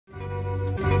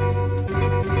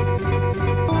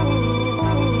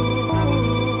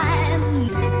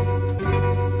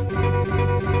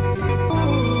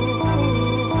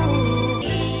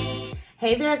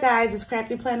Hey there guys, it's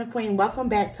Crafty Planner Queen. Welcome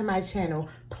back to my channel.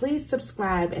 Please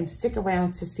subscribe and stick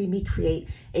around to see me create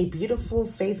a beautiful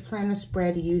faith planner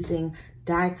spread using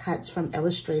die cuts from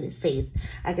Illustrated Faith.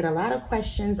 I get a lot of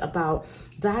questions about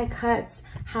die cuts.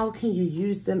 How can you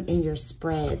use them in your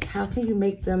spreads? How can you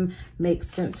make them make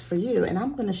sense for you? And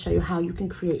I'm going to show you how you can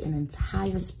create an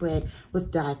entire spread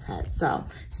with die cuts. So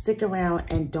stick around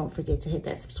and don't forget to hit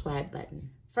that subscribe button.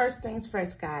 First things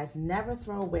first, guys, never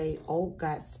throw away old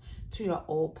guts to your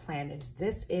old planners.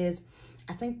 This is,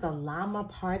 I think, the Llama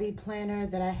Party Planner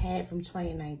that I had from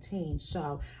 2019.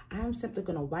 So I'm simply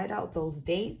going to white out those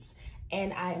dates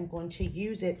and I am going to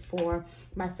use it for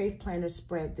my faith planner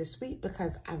spread this week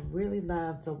because I really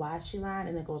love the washi line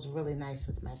and it goes really nice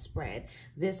with my spread.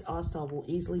 This also will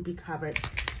easily be covered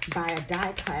by a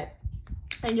die cut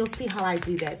and you'll see how I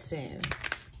do that soon.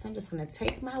 So I'm just going to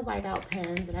take my whiteout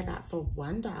pen that I got for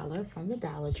 $1 from the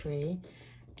Dollar Tree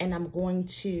and I'm going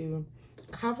to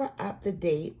cover up the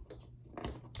date.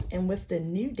 And with the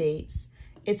new dates,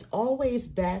 it's always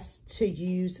best to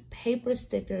use paper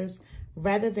stickers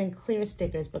rather than clear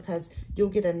stickers because you'll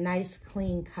get a nice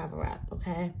clean cover up,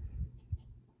 okay?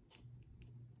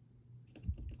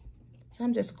 So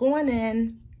I'm just going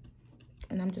in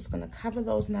and I'm just going to cover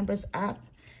those numbers up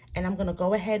and I'm going to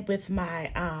go ahead with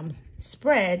my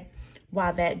spread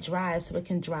while that dries so it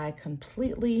can dry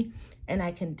completely and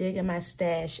I can dig in my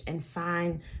stash and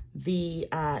find the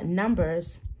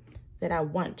numbers that I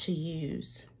want to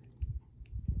use.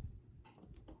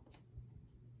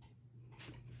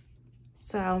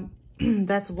 So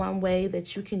that's one way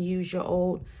that you can use your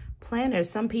old planner.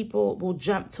 Some people will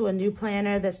jump to a new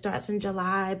planner that starts in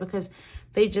July because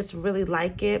they just really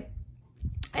like it.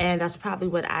 And that's probably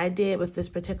what I did with this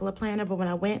particular planner. But when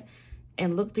I went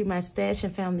and looked through my stash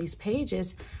and found these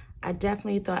pages, I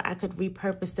definitely thought I could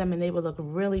repurpose them and they would look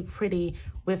really pretty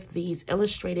with these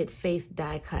Illustrated Faith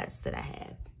die cuts that I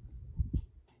have.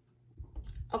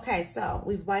 Okay, so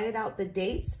we've whited out the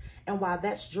dates and while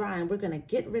that's drying, we're gonna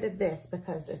get rid of this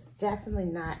because it's definitely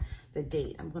not the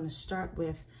date. I'm gonna start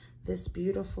with this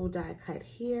beautiful die cut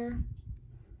here.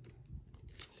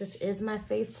 This is my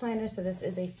faith planner, so this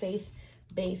is a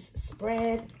faith-based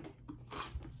spread.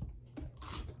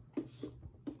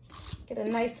 Get a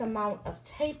nice amount of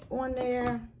tape on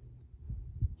there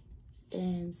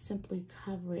and simply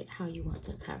cover it how you want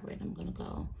to cover it. I'm gonna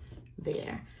go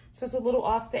there. So it's a little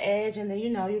off the edge and then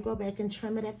you go back and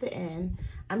trim it at the end.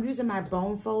 I'm using my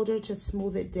bone folder to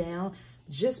smooth it down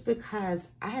just because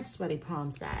I have sweaty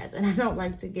palms, guys, and I don't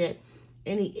like to get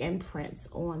any imprints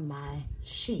on my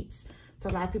sheets. So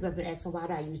a lot of people have been asking, why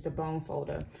do I use the bone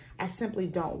folder? I simply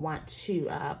don't want to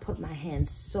put my hands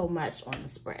so much on the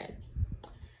spread.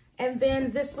 And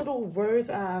then this little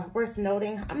worth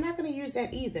noting, I'm not going to use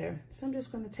that either. So I'm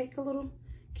just going to take a little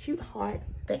cute heart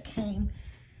that came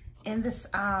in this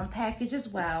package as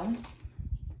well.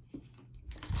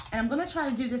 And I'm going to try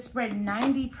to do this spread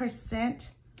 90%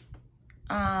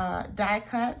 die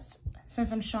cuts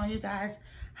since I'm showing you guys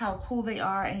how cool they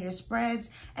are in your spreads.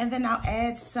 And then I'll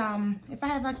add some, if I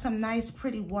have like some nice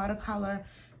pretty watercolor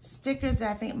stickers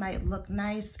that I think might look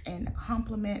nice and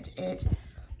complement it,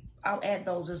 I'll add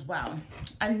those as well.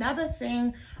 Another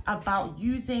thing about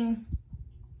using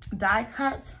die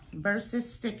cuts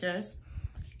versus stickers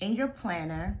in your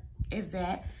planner is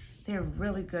that they're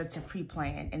really good to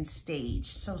pre-plan and stage.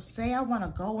 So say I want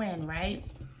to go in, right?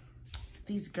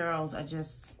 These girls are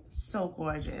just so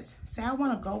gorgeous. Say I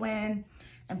want to go in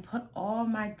and put all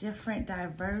my different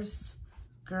diverse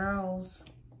girls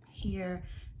here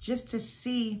just to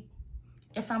see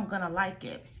if I'm gonna like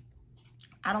it.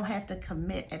 I don't have to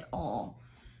commit at all.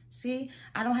 See,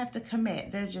 I don't have to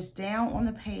commit. They're just down on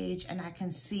the page and I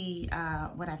can see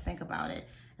what I think about it.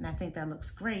 And I think that looks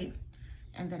great.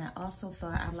 And then I also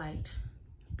thought I liked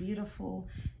beautiful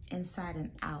inside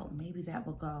and out. Maybe that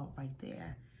will go right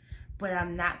there. But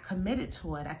I'm not committed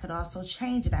to it. I could also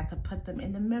change it. I could put them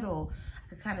in the middle. I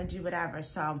could kind of do whatever.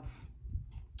 So,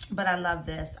 but I love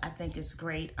this. I think it's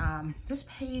great. This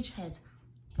page has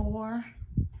 4.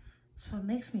 So it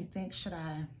makes me think, should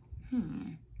I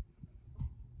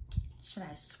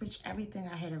switch everything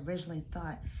I had originally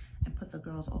thought and put the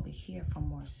girls over here for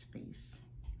more space?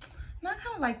 No, I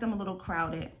kind of like them a little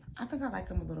crowded. I think I like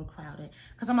them a little crowded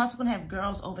because I'm also gonna have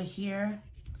girls over here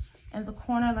in the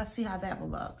corner. Let's see how that will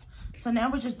look. So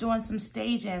now we're just doing some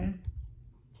staging,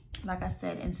 like I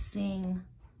said, and seeing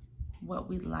what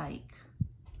we like.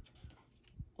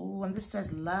 Oh, and this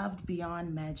says loved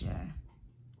beyond measure.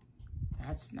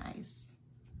 That's nice.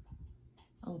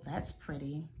 Oh, that's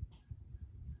pretty.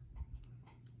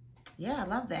 Yeah, I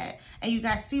love that. And you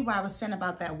guys see why I was saying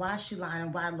about that washi line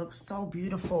and why it looks so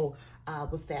beautiful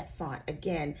with that font.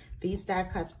 Again, these die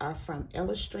cuts are from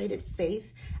Illustrated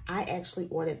Faith. I actually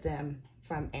ordered them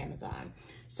from Amazon.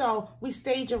 So we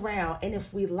stage around, and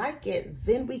if we like it,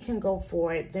 then we can go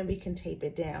for it, then we can tape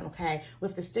it down, okay?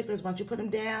 With the stickers, once you put them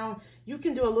down, you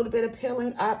can do a little bit of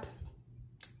peeling up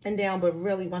and down, but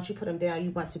really once you put them down,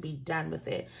 you want to be done with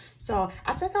it. So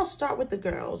I think I'll start with the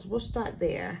girls. We'll start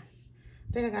there.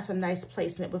 I think I got some nice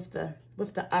placement with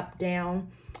the up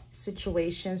down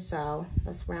situation, so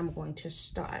that's where I'm going to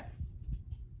start.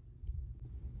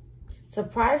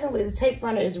 Surprisingly, the tape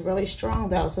runner is really strong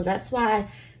though, so that's why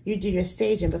you do your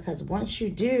staging, because once you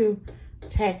do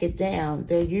tack it down,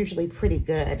 they're usually pretty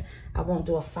good. I won't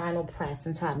do a final press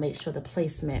until I make sure the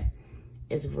placement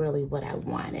is really what I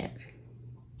wanted.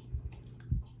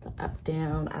 The up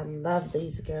down, I love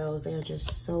these girls. They're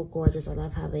just so gorgeous. I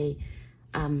love how they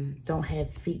don't have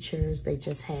features, they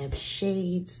just have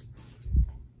shades.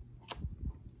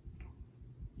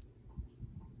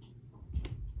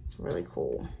 It's really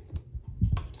cool.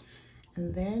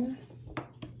 And then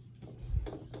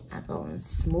I go and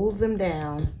smooth them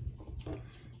down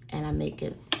and I make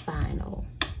it final.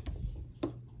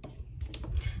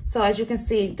 So as you can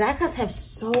see, die cuts have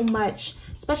so much,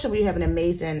 especially when you have an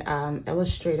amazing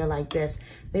illustrator like this,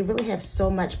 they really have so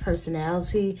much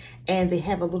personality and they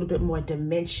have a little bit more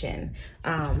dimension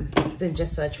than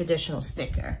just a traditional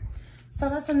sticker. So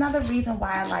that's another reason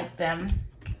why I like them.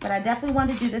 But I definitely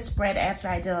wanted to do this spread after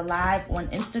I did a live on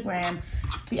Instagram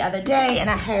the other day, and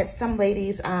I had some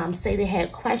ladies say they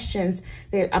had questions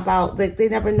about, like, they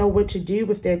never know what to do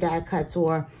with their die cuts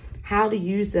or how to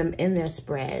use them in their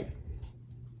spread.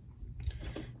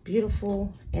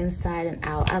 Beautiful inside and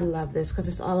out. I love this because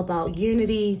it's all about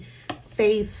unity,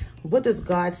 faith. What does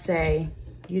God say,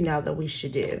 you know, that we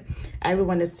should do?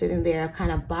 Everyone is sitting there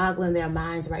kind of boggling their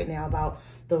minds right now about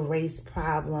the race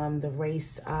problem, the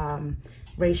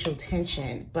racial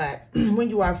tension. But when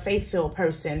you are a faith-filled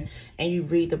person and you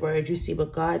read the word, you see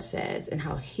what God says and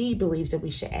how he believes that we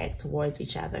should act towards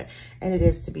each other. And it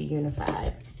is to be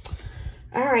unified.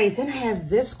 All right, then I have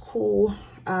this cool,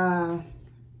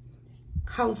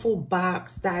 colorful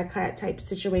box die cut type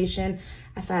situation.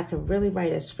 I thought I could really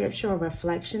write a scripture or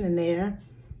reflection in there.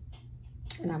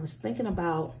 And I was thinking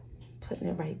about putting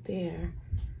it right there.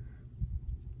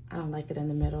 I don't like it in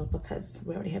the middle because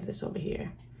we already have this over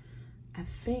here. I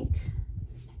think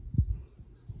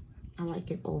I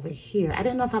like it over here. I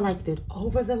didn't know if I liked it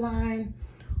over the line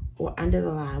or under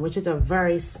the line, which is a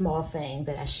very small thing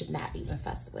that I should not even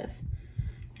fuss with.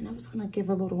 And I'm just gonna give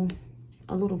a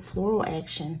little floral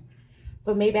action,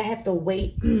 but maybe I have to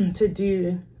wait to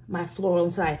do my floral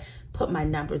until I put my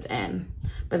numbers in.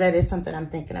 But that is something I'm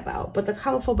thinking about. But the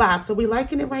colorful box, are we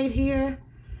liking it right here?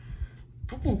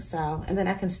 I think so. And then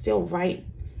I can still write,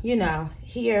 you know,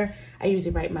 here, I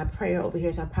usually write my prayer over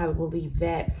here, so I probably will leave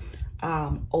that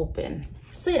open.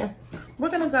 So yeah, we're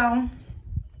gonna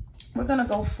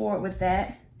go forward with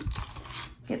that.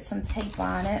 Get some tape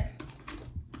on it.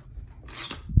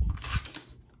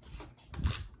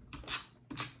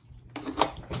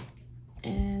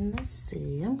 And let's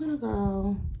see, I'm gonna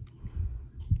go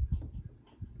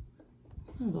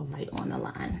right on the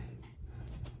line.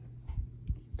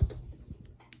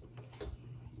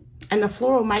 And the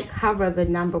floral might cover the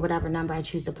number, whatever number I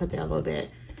choose to put there a little bit,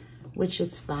 which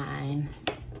is fine.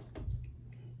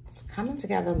 It's coming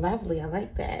together lovely, I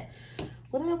like that.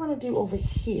 What did I wanna do over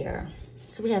here?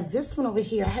 So we have this one over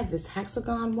here. I have this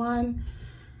hexagon one.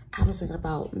 I was thinking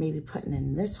about maybe putting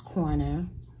in this corner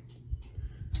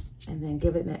and then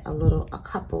giving it a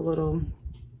couple little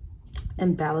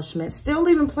embellishments. Still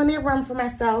leaving plenty of room for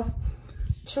myself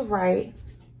to write.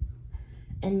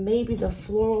 And maybe the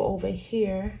floral over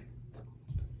here.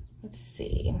 Let's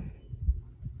see.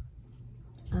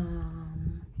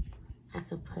 I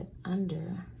could put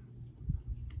under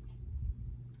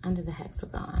the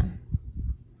hexagon.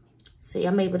 See,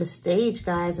 I'm able to stage,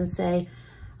 guys, and say,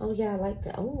 oh yeah, I like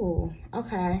that. Oh,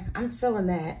 okay, I'm feeling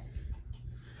that.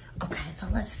 Okay, so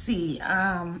let's see.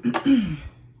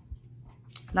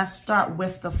 Let's start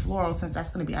with the floral since that's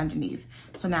gonna be underneath.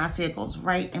 So now I see it goes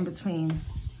right in between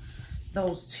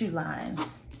those two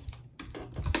lines.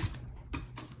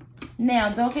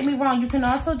 Now, don't get me wrong, you can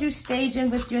also do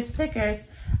staging with your stickers.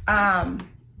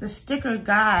 The sticker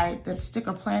guide, the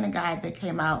sticker planning guide that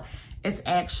came out is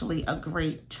actually a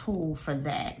great tool for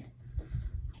that.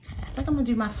 Okay, I think I'm gonna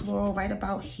do my floral right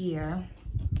about here.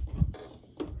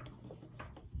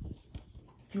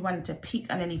 If you wanted to peek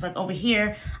underneath, like over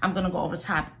here, I'm gonna go over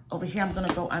top. Over here, I'm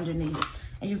gonna go underneath.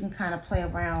 And you can kind of play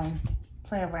around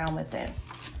with it.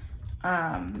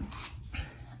 I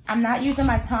I'm not using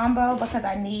my Tombow because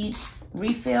I need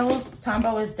refills.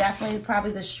 Tombow is definitely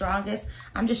probably the strongest.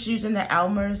 I'm just using the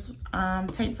Elmer's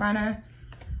tape runner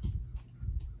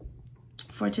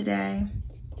for today.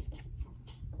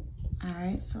 All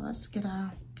right, so let's get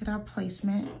our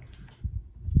placement.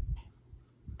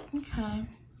 Okay.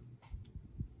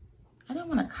 I don't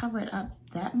want to cover it up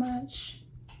that much,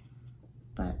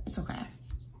 but it's okay.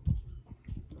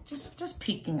 Just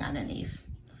peeking underneath.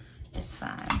 It's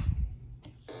fine.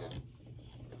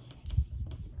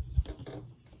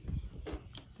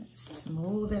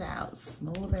 Smooth it out,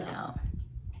 smooth it out.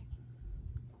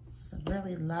 It's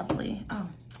really lovely. Oh,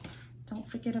 don't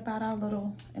forget about our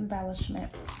little embellishment.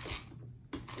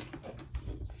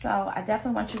 So I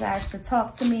definitely want you guys to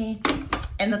talk to me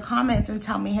in the comments and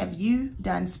tell me, have you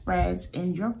done spreads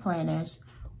in your planners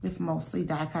with mostly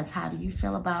die cuts? How do you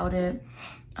feel about it?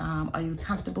 Are you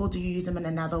comfortable? Do you use them in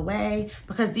another way?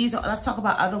 Because these are, let's talk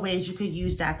about other ways you could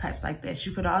use die cuts like this.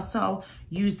 You could also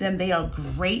use them. They are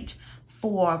great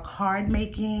for card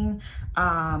making,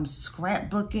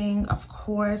 scrapbooking, of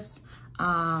course.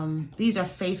 These are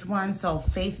faith ones, so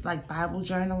faith like Bible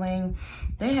journaling.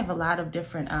 They have a lot of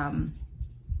different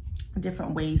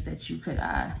ways that you could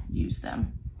use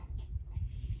them.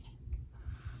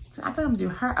 So I think I'm gonna do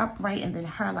her upright and then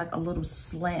her like a little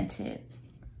slanted.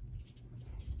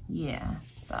 Yeah,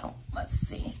 so let's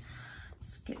see.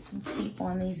 Let's get some tape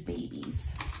on these babies.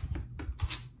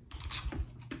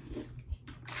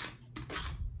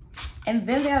 And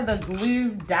then there are the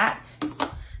glue dots.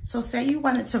 So say you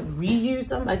wanted to reuse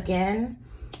them again,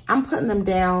 I'm putting them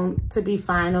down to be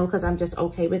final because I'm just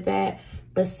okay with that.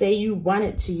 But say you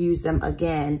wanted to use them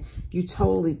again, you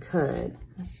totally could.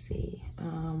 Let's see.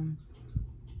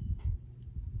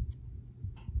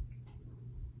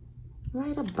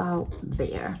 Right about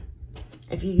there.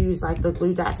 If you use like the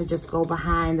glue dots to just go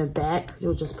behind the back,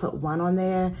 you'll just put one on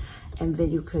there and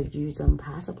then you could use them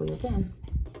possibly again.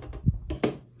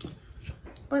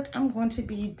 But I'm going to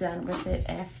be done with it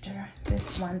after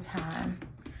this one time.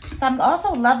 So I'm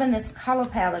also loving this color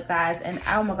palette, guys. And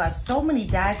oh my gosh, so many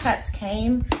die cuts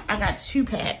came. I got 2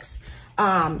 packs.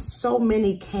 So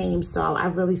many came, so I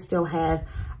really still have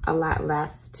a lot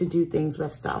left to do things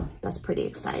with. So that's pretty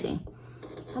exciting.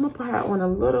 I'm gonna put her on a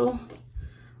little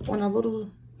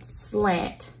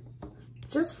slant,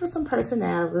 just for some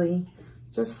personality,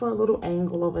 just for a little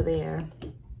angle over there.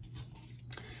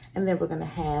 And then we're gonna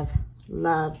have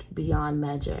loved beyond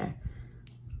measure.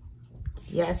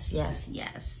 Yes, yes,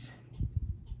 yes.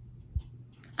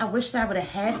 I wish I would have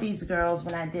had these girls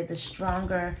when I did the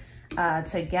Stronger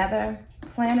Together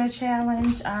planner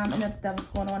challenge and that was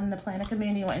going on in the planner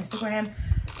community on Instagram,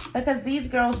 because these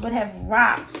girls would have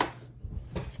rocked.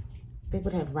 They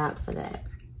would have rocked for that.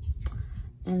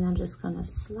 And I'm just gonna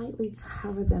slightly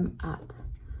cover them up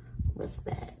with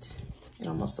that. It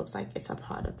almost looks like it's a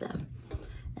part of them.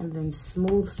 And then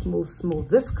smooth, smooth, smooth.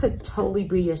 This could totally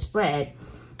be your spread.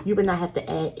 You would not have to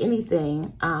add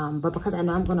anything, but because I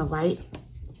know I'm gonna write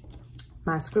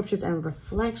my scriptures and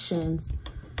reflections,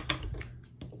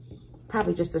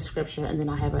 probably just a scripture and then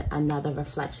I'll have another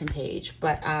reflection page.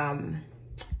 But I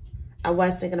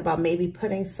was thinking about maybe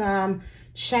putting some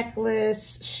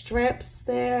checklist strips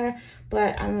there,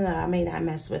 but I don't know, I may not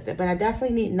mess with it, but I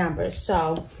definitely need numbers.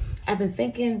 So I've been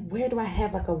thinking, where do I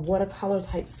have like a watercolor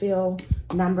type feel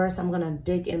number? So I'm gonna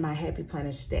dig in my Happy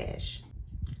Planner stash.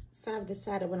 So I've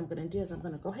decided what I'm gonna do is I'm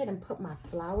gonna go ahead and put my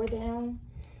flower down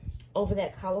over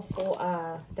that colorful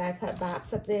die cut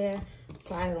box up there,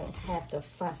 so I don't have to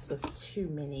fuss with too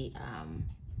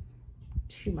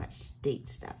much date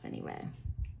stuff anyway.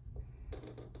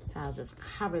 So I'll just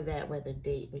cover that where the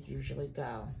date would usually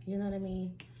go. You know what I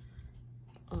mean?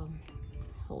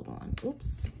 Hold on,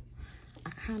 oops. I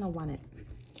kind of want it,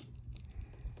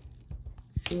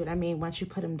 see what I mean? Once you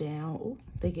put them down, ooh,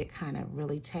 they get kind of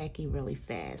really tacky really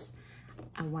fast.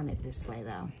 I want it this way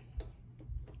though.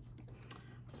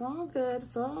 It's all good,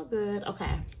 it's all good.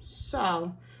 Okay,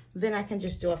 so then I can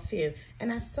just do a few.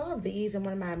 And I saw these in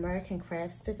one of my American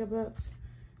Craft sticker books,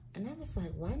 and I was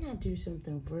like, why not do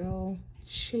something real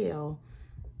chill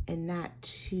and not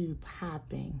too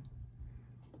popping?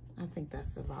 I think that's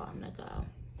the route I'm gonna go.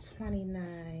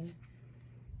 29.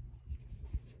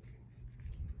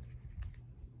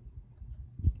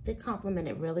 They complement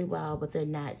it really well, but they're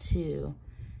not too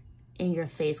in your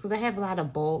face, because I have a lot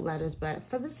of bold letters, but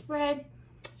for the spread,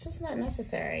 it's just not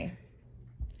necessary.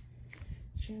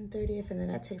 June 30th, and then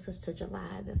that takes us to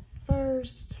July the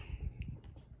 1st.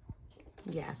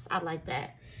 Yes, I like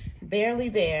that. Barely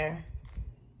there,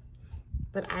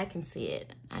 but I can see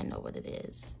it. I know what it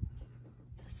is.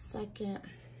 The 2nd.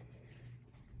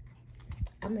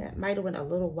 I mean, it might have went a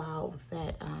little wild with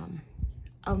that.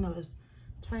 Oh no, it's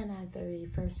 29, 30,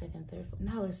 1st, 2nd, 3rd.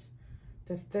 No, it's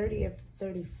the 30th,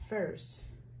 31st.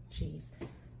 Jeez.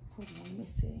 Hold on, let me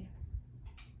see.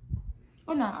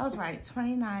 Oh no, I was right.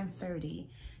 29, 30.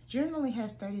 June only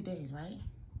has 30 days, right?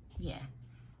 Yeah.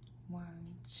 1,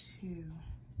 2.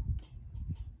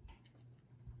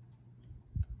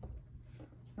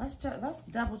 Let's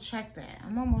double check that.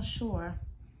 I'm almost sure.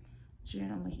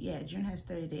 June has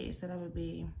 30 days. So that would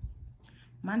be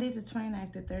Monday the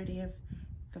 29th, the 30th,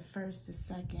 the 1st, the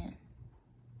 2nd.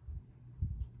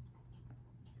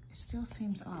 It still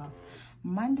seems off.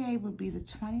 Monday would be the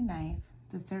 29th,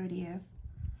 the 30th.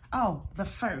 Oh, the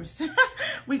 1st.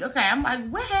 Okay, I'm like,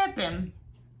 what happened?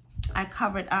 I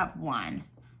covered up 1.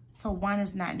 So 1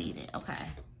 is not needed. Okay.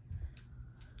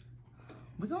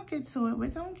 We're going to get to it. We're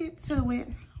going to get to it.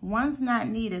 1's not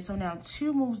needed. So now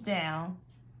 2 moves down.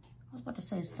 I was about to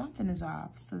say something is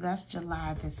off. So that's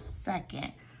July the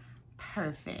 2nd.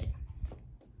 Perfect.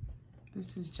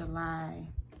 This is July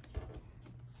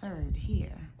 3rd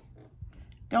here.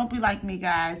 Don't be like me,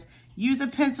 guys. Use a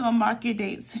pencil and mark your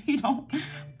dates so you don't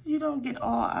get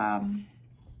all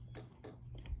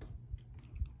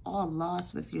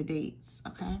lost with your dates,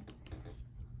 okay?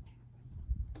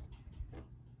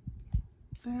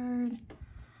 3rd,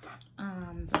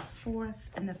 the 4th,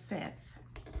 and the 5th.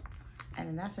 And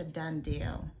then that's a done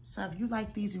deal. So if you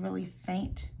like these really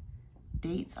faint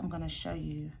dates, I'm gonna show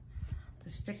you the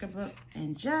sticker book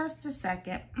in just a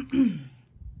second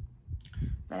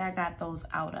that I got those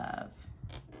out of.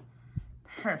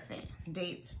 Perfect,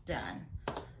 dates done.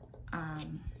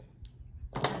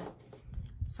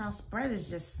 So our spread is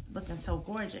just looking so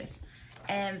gorgeous.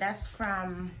 And that's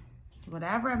from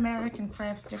whatever American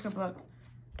Craft sticker book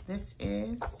this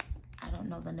is. I don't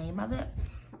know the name of it,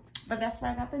 but that's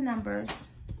where I got the numbers.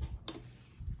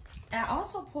 And I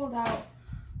also pulled out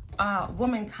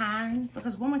Womankind,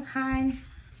 because Womankind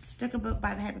sticker book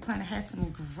by the Happy Planner has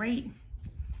some great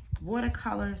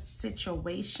watercolor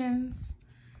situations.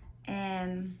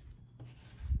 And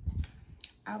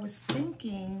I was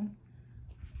thinking,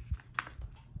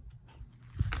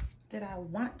 did I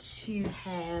want to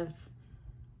have,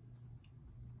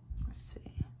 let's see,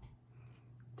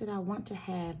 did I want to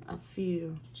have a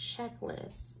few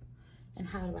checklists? And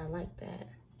how do I like that?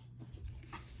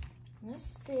 Let's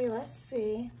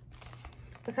see.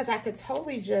 Because I could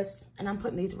totally just, and I'm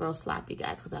putting these real sloppy,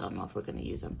 guys, because I don't know if we're going to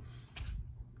use them.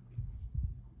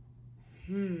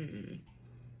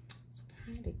 It's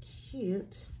kind of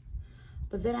cute.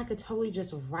 But then I could totally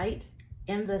just write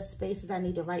in the spaces I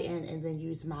need to write in and then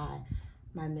use my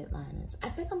midliners. I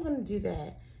think I'm going to do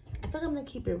that. I think I'm going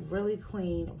to keep it really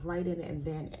clean, write in it, and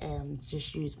then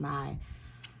just use my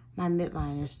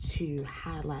midliners to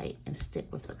highlight and stick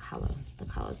with the color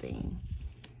theme.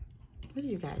 What do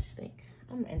you guys think?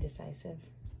 I'm indecisive.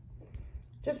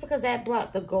 Just because that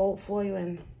brought the gold foil,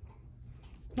 and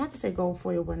not to say gold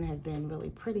foil wouldn't have been really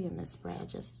pretty in this spread. I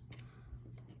just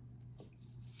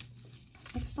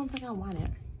don't think I want it.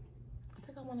 I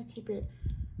think I want to keep it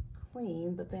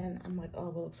clean, but then I'm like, oh,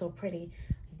 it will look so pretty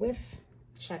with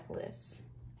checklists.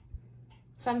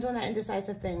 So I'm doing that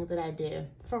indecisive thing that I do.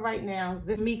 For right now,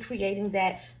 with me creating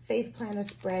that Faith Planner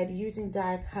spread using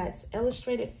die cuts,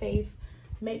 Illustrated Faith.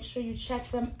 Make sure you check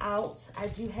them out. I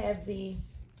do have the,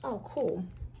 oh, cool.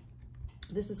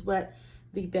 This is what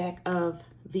the back of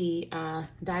the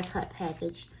die cut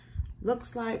package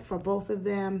looks like for both of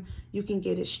them. You can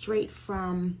get it straight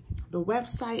from the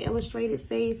website, Illustrated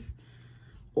Faith,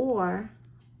 or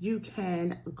you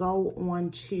can go on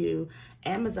to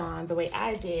Amazon the way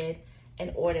I did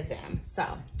and order them.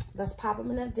 So let's pop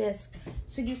them in a disc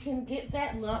so you can get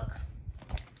that look.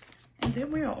 And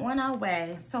then we're on our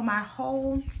way. So my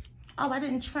whole, oh, I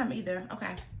didn't trim either.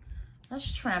 Okay,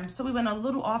 let's trim. So we went a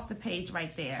little off the page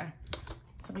right there.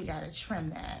 So we gotta trim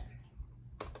that.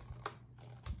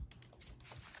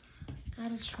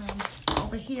 Gotta trim.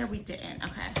 Over here we didn't,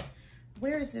 okay.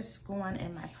 Where is this going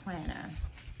in my planner?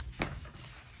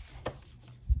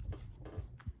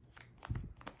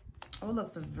 Oh, it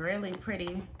looks really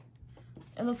pretty.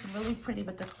 It looks really pretty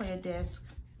with the clear disc.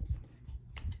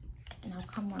 And I'll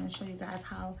come on and show you guys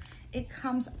how it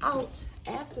comes out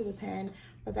after the pen,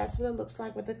 but that's what it looks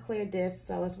like with the clear disc.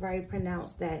 So it's very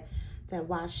pronounced, that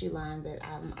washi line that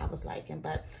I was liking.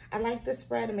 But I like this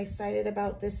spread. I'm excited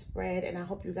about this spread, and I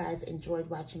hope you guys enjoyed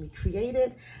watching me create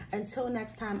it. Until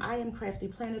next time, I am Crafty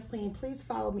Planner Queen. Please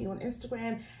follow me on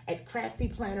Instagram at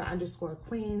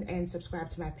craftyplanner_queen and subscribe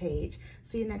to my page.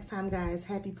 See you next time, guys.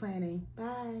 Happy planning.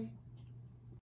 Bye.